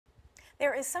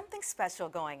There is something special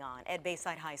going on at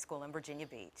Bayside High School in Virginia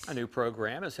Beach. A new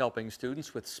program is helping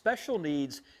students with special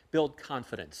needs build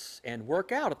confidence and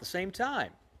work out at the same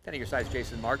time. 10 of your side's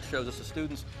Jason Marks shows us the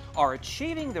students are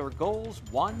achieving their goals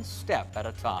one step at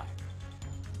a time.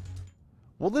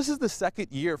 Well, this is the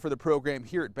second year for the program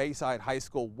here at Bayside High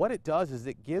School. What it does is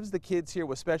it gives the kids here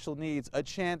with special needs a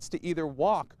chance to either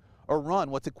walk or run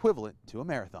what's equivalent to a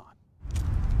marathon.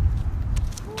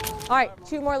 All right,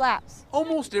 2 more laps.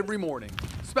 Almost every morning,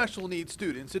 special needs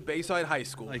students at Bayside High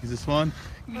School. Is this fun?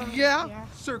 Yeah.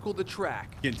 Circle the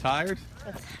track. Getting tired?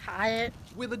 Tired.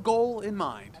 With a goal in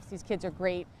mind. These kids are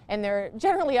great, and they're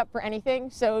generally up for anything.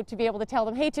 So to be able to tell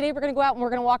them, hey, today we're going to go out and we're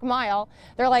going to walk a mile,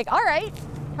 they're like, all right,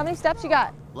 how many steps you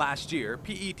got? Last year,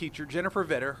 PE teacher Jennifer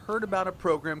Vetter heard about a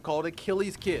program called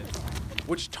Achilles Kids,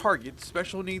 which targets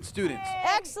special needs students.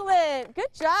 Excellent.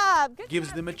 Good job.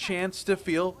 Gives them a chance to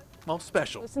feel, well,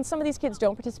 special. Since some of these kids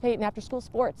don't participate in after-school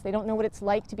sports, they don't know what it's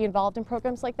like to be involved in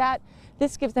programs like that,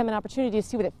 this gives them an opportunity to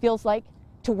see what it feels like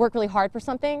to work really hard for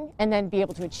something and then be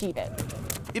able to achieve it.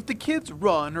 If the kids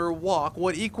run or walk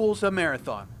what equals a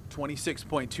marathon,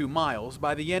 26.2 miles,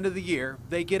 by the end of the year,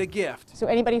 they get a gift. So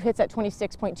anybody who hits that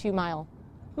 26.2 mile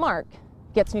mark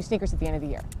gets new sneakers at the end of the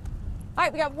year. All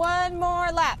right, we got 1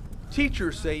 more lap.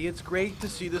 Teachers say it's great to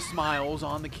see the smiles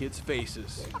on the kids'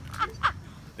 faces.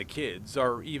 The kids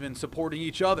are even supporting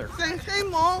each other. Hey,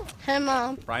 Mom. Hey,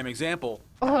 Mom. Prime example,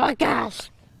 Oh my gosh.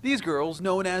 these girls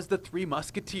known as the Three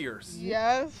Musketeers.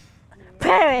 Yes.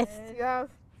 Paris. Yes.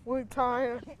 We're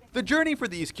tired. The journey for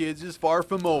these kids is far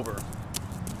from over,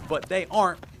 but they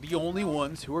aren't the only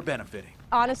ones who are benefiting.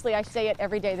 Honestly, I say it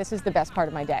every day. This is the best part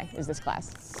of my day, is this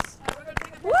class.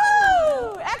 Woo!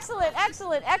 Excellent,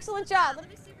 excellent, excellent job.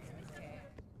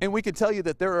 And we can tell you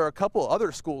that there are a couple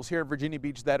other schools here in Virginia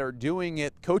Beach that are doing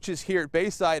it. Coaches here at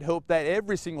Bayside hope that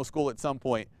every single school at some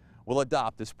point will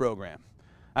adopt this program.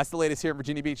 That's the latest here in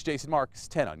Virginia Beach. Jason Marks,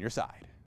 10 on your side.